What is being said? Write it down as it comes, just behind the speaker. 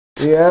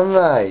Yeah,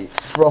 mate.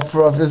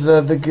 Proper, I've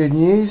deserved the good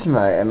news,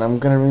 mate, and I'm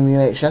going to ring the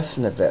NHS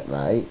in a bit,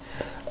 mate.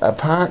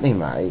 Apparently,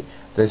 mate,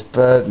 this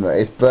bird,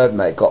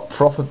 mate, got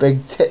proper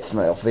big tits,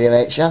 mate, off the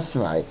NHS,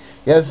 mate.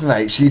 Yes,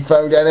 mate, she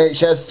phoned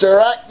NHS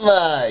direct,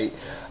 mate.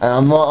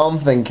 And I'm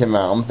thinking, mate,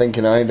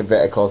 I need a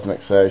bit of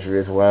cosmetic surgery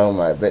as well,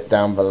 mate, a bit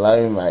down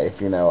below, mate,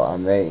 if you know what I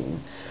mean.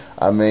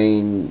 I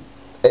mean,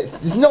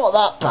 it's not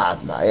that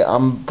bad, mate.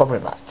 I'm probably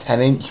about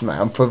 10 inch, mate.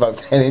 I'm probably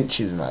about 10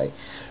 inches, mate.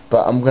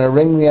 But I'm going to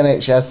ring the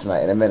NHS,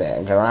 mate, in a minute.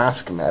 I'm going to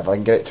ask them if I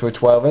can get it to a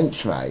 12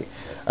 inch, mate.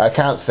 I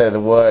can't say the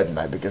word,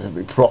 mate, because it'd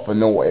be proper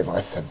naughty if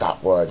I said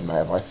that word,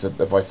 mate.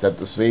 If I said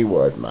the C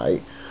word,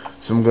 mate.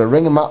 So I'm going to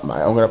ring them up, mate.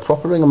 I'm going to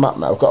proper ring them up,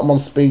 mate. I've got them on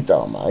speed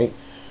dial, mate.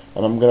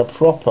 And I'm going to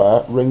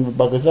proper ring the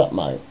buggers up,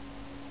 mate.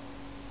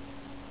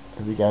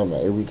 Here we go,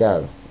 mate. Here we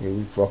go. Here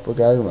we proper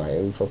go, mate.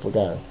 Here we proper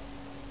go.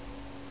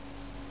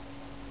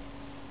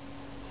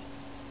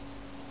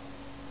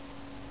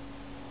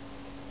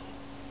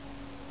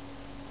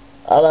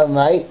 Hello,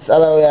 mate.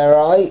 Hello, you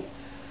alright?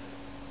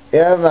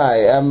 Yeah,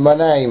 mate. My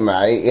name,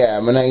 mate. Yeah,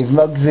 my name's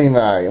Mugsey,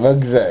 mate.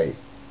 Mugsey.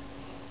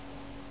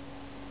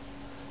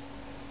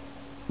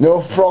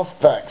 North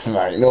Prospects,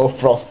 mate. North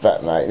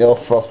Prospect, mate.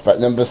 North Prospect.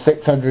 Number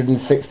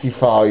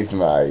 665,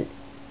 mate.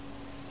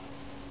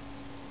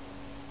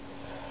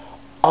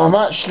 I'm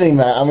actually,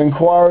 mate, I'm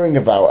inquiring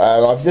about,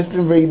 I've just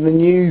been reading the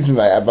news,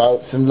 mate,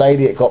 about some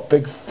lady that got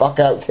big fuck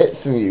out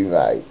tits from you,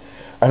 mate.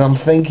 And I'm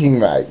thinking,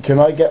 mate, can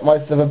I get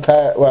myself a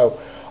pair, well,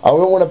 I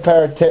don't want a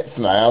pair of tits,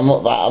 mate, I'm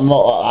not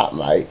like that,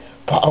 mate.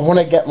 But I want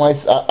to get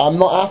I'm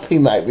not happy,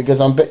 mate, because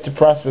I'm a bit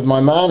depressed with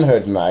my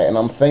manhood, mate, and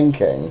I'm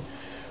thinking,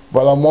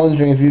 well, I'm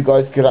wondering if you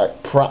guys could,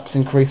 like, perhaps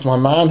increase my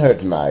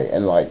manhood, mate,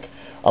 and, like,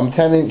 I'm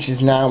 10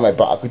 inches now, mate,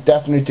 but I could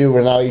definitely do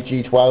with an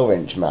LEG 12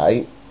 inch,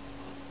 mate.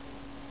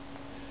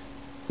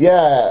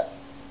 Yeah,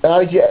 an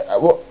LEG,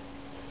 what?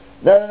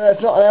 No,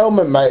 it's not an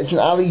element, mate, it's an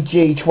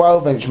LEG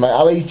 12 inch, mate,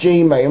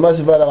 LEG, mate, you must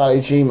have heard of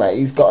LEG, mate,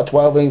 he's got a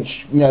 12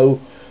 inch,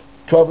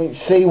 12 inch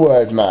C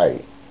word,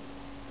 mate.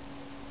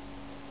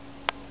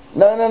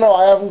 No,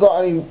 I haven't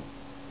got any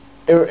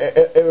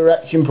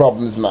erection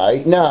problems,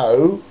 mate.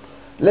 No.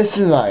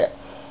 Listen, mate.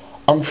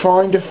 I'm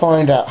trying to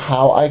find out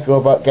how I go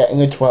about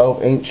getting a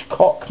 12 inch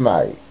cock,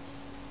 mate.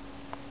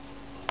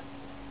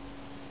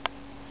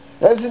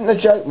 No, this isn't a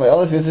joke, mate.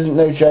 Honestly, this isn't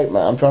no joke,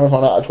 mate. I'm trying to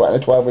find out how to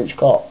get a 12 inch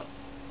cock.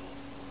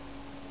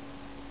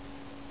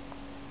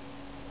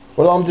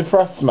 Well, I'm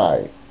depressed,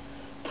 mate.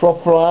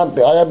 Proper,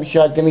 I haven't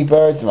shagged any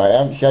birds, mate. I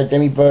haven't shagged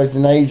any birds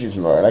in ages,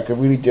 mate. And I could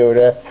really do with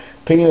a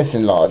penis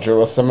enlarger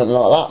or something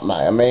like that,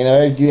 mate. I mean, I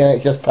heard the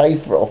NHS pay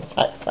for it, or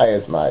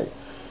taxpayers, mate.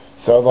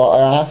 So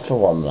I asked for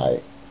one,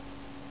 mate.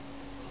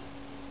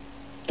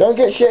 Don't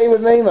get shitty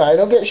with me, mate.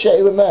 Don't get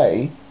shitty with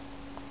me.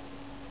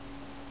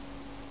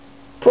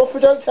 Proper,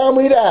 don't tell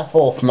me to F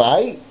off,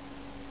 mate.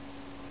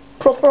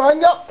 Proper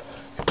hang up.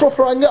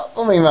 Proper hang up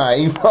on me,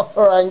 mate.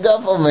 Proper hang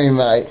up on me,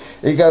 mate.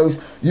 He goes,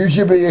 you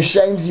should be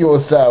ashamed of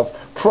yourself.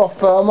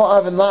 Proper, I'm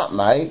not having that,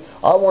 mate.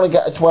 I want to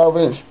get a 12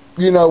 inch,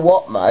 you know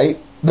what, mate?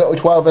 Little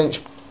 12 inch.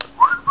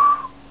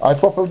 I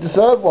proper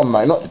deserve one,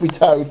 mate. Not to be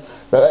told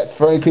that that's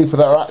for only people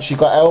that are actually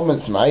got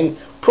ailments, mate.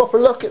 Proper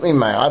look at me,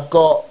 mate. I've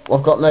got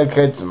no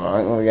kids, mate.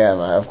 Well, yeah,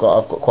 mate. I've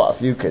got quite a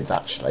few kids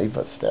actually,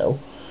 but still.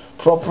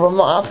 Proper, I'm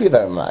not happy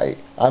though, mate.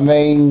 I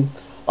mean,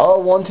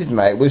 all I wanted,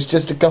 mate, was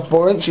just a couple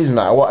more inches,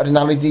 mate. I wanted an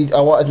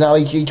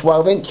LEG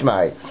 12 inch,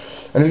 mate.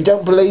 And if you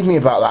don't believe me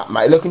about that,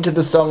 mate, look into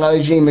the song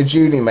LEG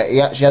Majuli, mate.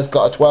 He actually has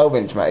got a 12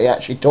 inch, mate. He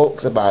actually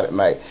talks about it,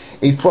 mate.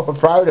 He's proper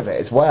proud of it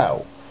as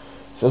well.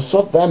 So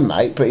sod them,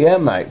 mate. But yeah,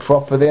 mate,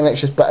 proper, the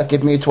NHS better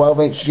give me a 12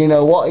 inch, you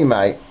know what,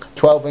 mate.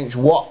 12 inch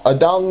what? A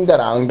dong, da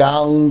dong,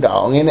 dong,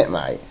 dong, innit,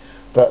 mate?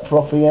 But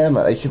proper, yeah,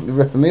 mate, they shouldn't be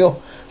ripping me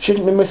off.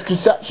 Shouldn't be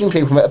misconception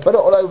people, mate. I put it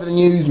all over the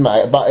news,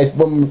 mate, about this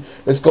woman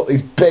that's got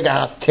these big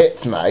ass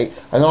tits, mate.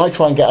 And I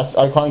try to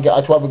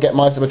get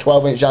myself a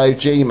 12 inch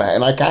LG, mate,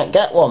 and I can't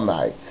get one,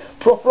 mate.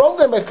 Proper, I'm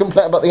going to make a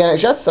complaint about the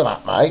NHS for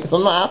that, mate, because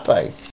I'm not happy.